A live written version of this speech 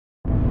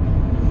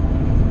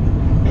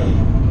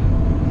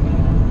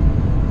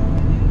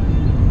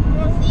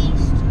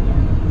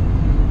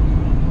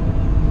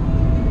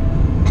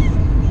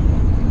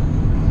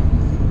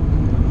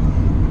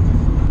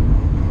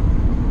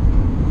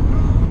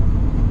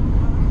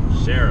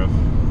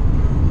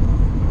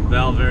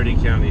Val Verde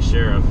County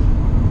Sheriff.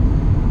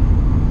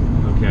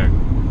 Okay.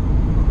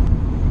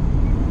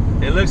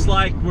 It looks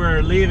like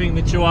we're leaving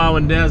the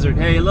Chihuahuan Desert.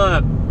 Hey,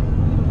 look.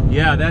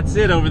 Yeah, that's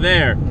it over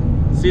there.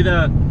 See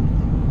the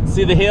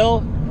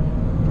hill?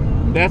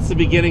 That's the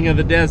beginning of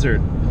the desert.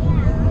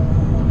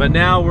 But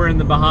now we're in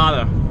the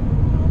Bajada.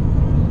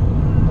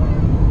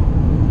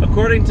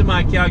 According to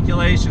my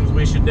calculations,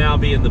 we should now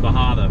be in the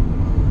Bajada.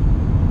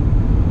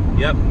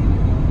 Yep.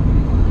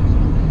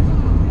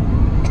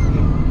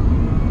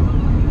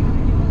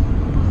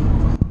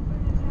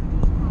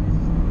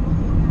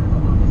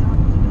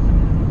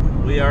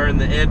 We are in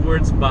the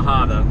Edwards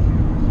Bajada.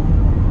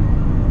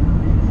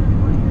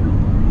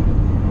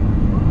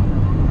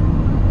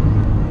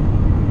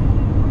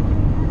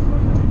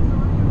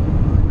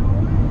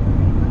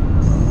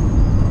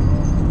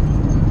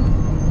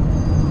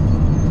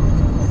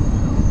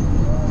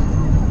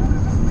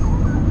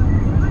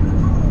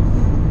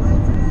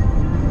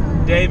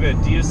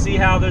 David, do you see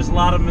how there's a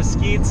lot of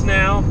mesquites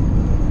now?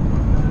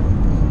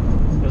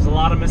 There's a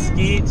lot of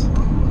mesquite.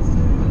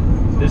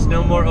 There's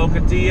no more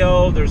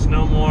ocotillo. There's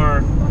no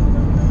more...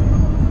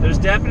 There's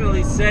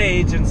definitely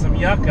sage and some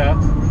yucca.